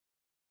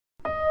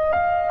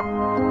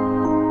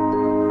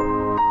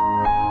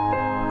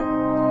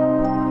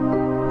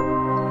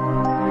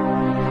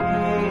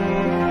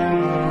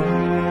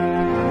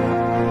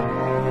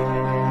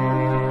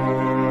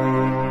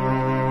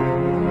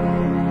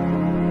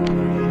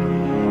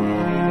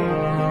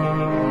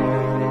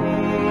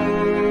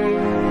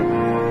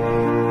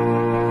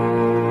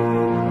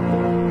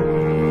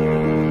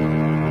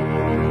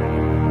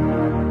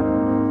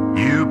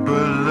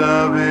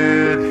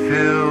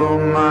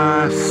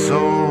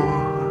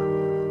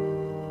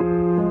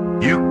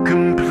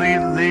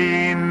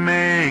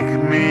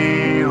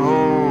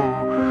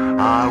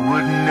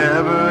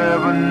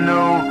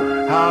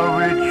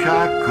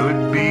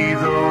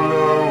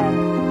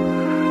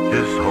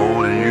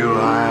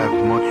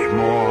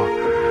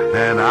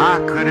I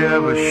could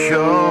ever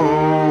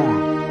show.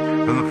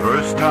 From the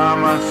first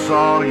time I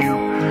saw you,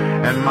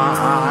 and my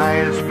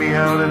eyes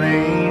beheld an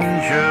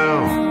angel,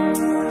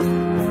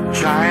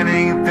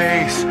 shining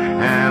face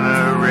and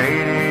a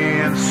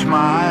radiant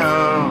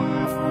smile.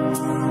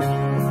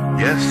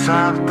 Yes,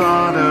 I've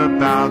thought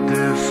about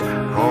this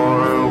for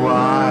a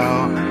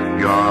while.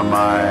 You're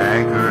my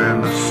anchor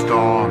in the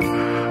storm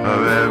of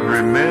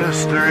every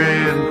mystery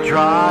and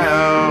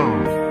trial.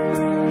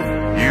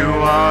 You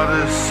are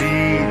the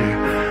seed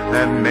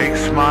that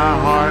makes my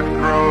heart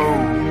grow.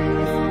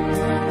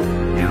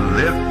 You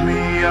lift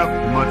me up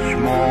much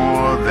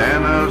more than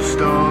a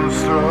stone's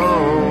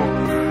throw.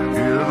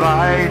 You're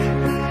light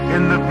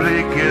in the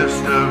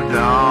bleakest of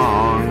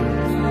dawn.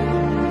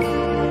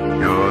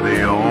 You're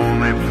the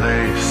only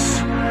place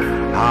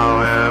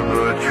I'll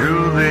ever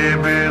truly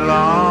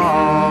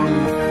belong.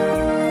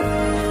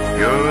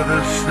 You're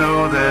the snow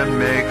that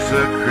makes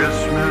a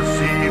Christmas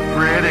Eve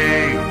pretty.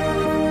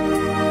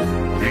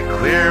 You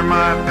clear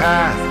my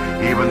path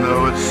even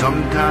though it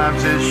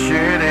sometimes is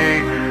shitty.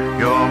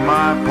 You're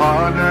my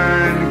partner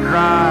in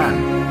crime,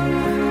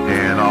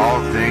 in all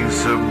things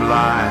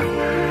sublime.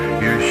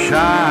 You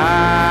shine,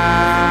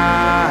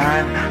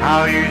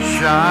 how you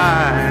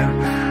shine,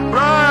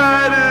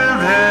 brighter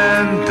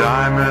than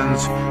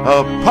diamonds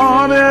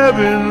upon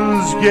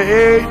heaven's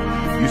gate.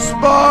 You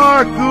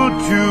sparkle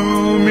to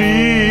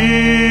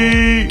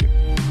me.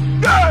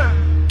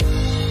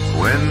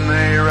 When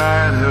they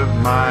write of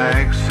my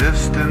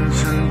existence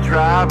and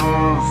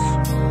travels,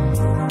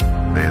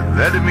 they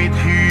led me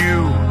to you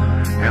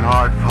in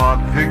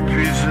hard-fought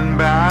victories and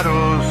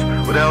battles.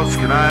 What else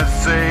can I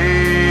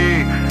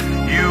say?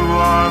 You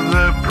are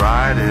the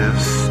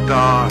brightest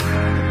star.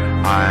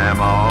 I am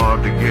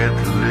honored to get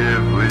to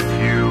live with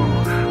you.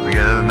 We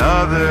get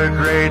another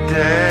great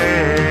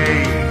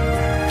day.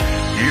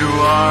 You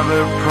are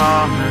the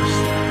promise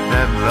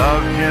that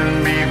love can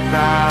be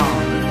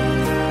found.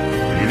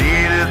 You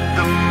need it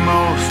the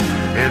most.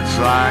 It's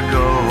like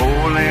a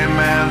holy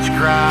man's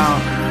crown.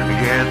 I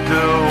get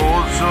to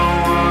hold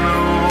someone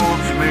who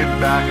holds me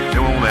back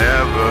and won't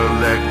ever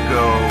let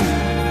go.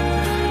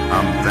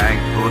 I'm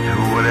thankful to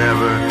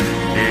whatever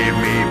gave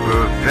me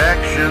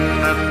perfection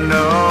to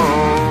know.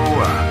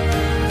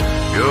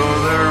 You're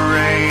the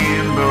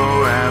rainbow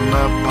and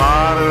the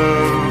pot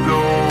of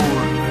gold.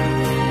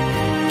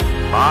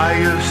 By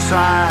your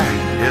side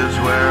is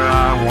where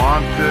I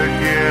want to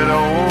get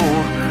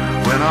old.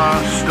 When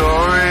our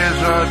stories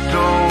are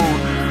told,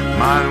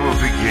 mine will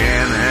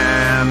begin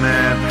and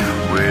end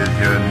with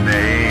your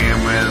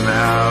name and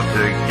how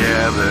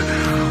together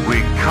we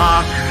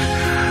conquered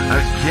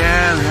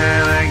again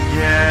and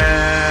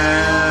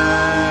again.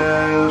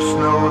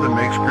 Snow that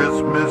makes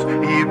Christmas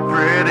Eve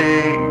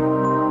pretty.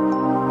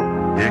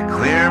 You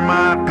clear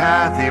my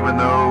path even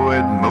though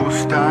it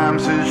most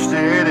times is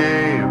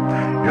shitty.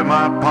 You're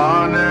my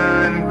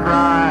partner in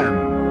crime,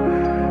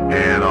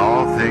 in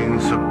all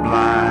things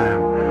sublime.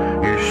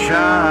 You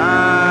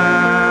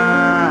shine,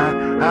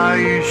 how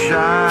you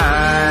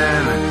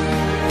shine.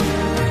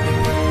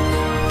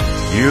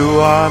 You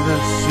are the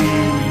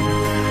seed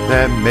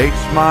that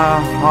makes my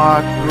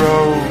heart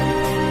grow.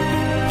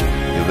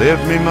 You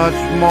lift me much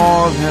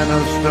more than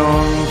a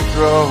stone's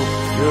throw.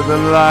 You're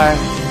the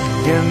light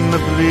in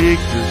the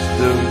bleakest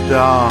of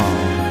dawn.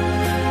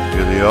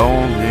 You're the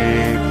only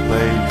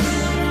place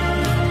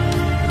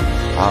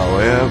I'll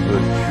ever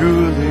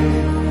truly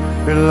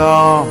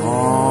belong.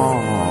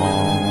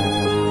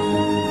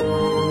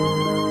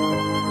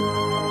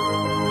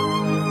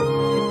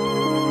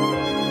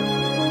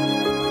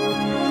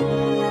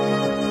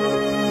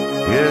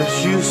 Yes,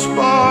 you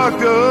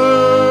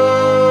sparkle